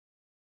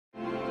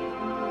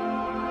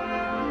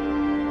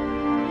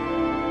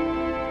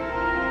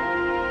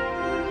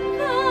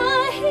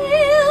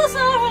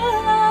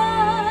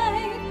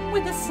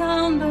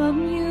sound of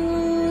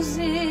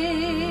music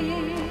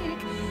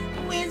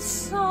with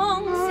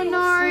songs. Oh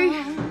no.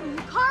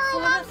 Coral,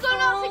 Mum's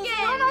gone off again.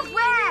 Gone off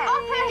where?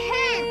 Off her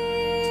head.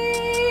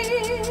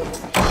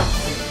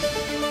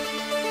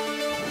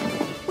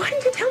 Why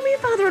didn't you tell me your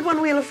father had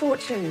won Wheel of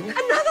Fortune?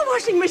 Another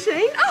washing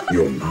machine? Oh.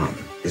 Your mum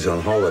is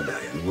on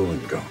holiday in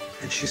Wollongong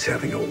and she's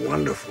having a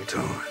wonderful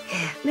time.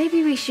 Yeah,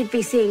 maybe we should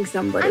be seeing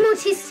somebody. I'm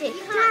autistic.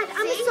 Dad,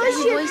 I'm a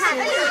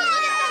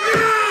sociopath.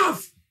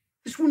 Enough!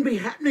 This wouldn't be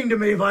happening to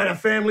me if I had a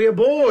family of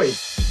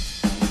boys.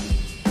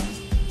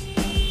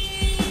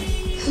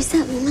 Who's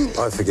that woman?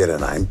 I forget her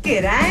name.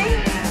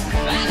 G'day.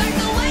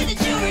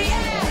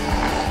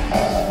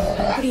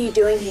 What are you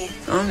doing here?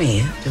 I'm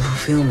here to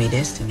fulfill my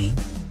destiny.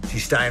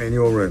 She's staying in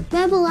your room.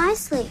 Where will I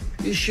sleep?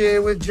 You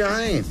share with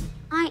Jane.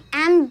 I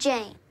am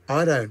Jane.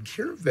 I don't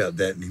care about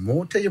that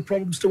anymore. Tell your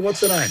problems to what's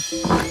her name.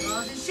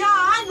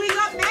 Sean, we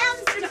got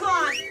mountains to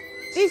climb.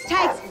 This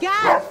takes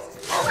guts.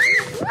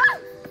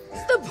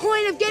 What's the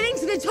point of getting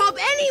to the top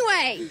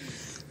anyway?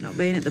 Not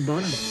being at the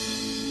bottom.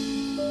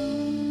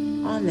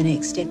 I'm the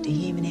next step to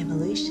human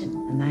evolution,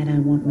 and they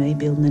don't want me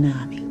building an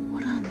army.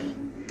 What army?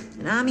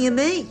 An army of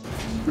me.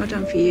 I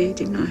done for you,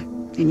 didn't I?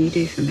 And you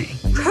do for me.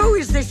 Who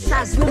is this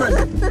sass woman?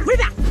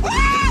 River!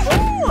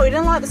 Oh, I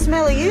don't like the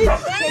smell of you. Check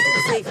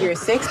to see if you're a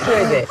sex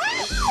pervert.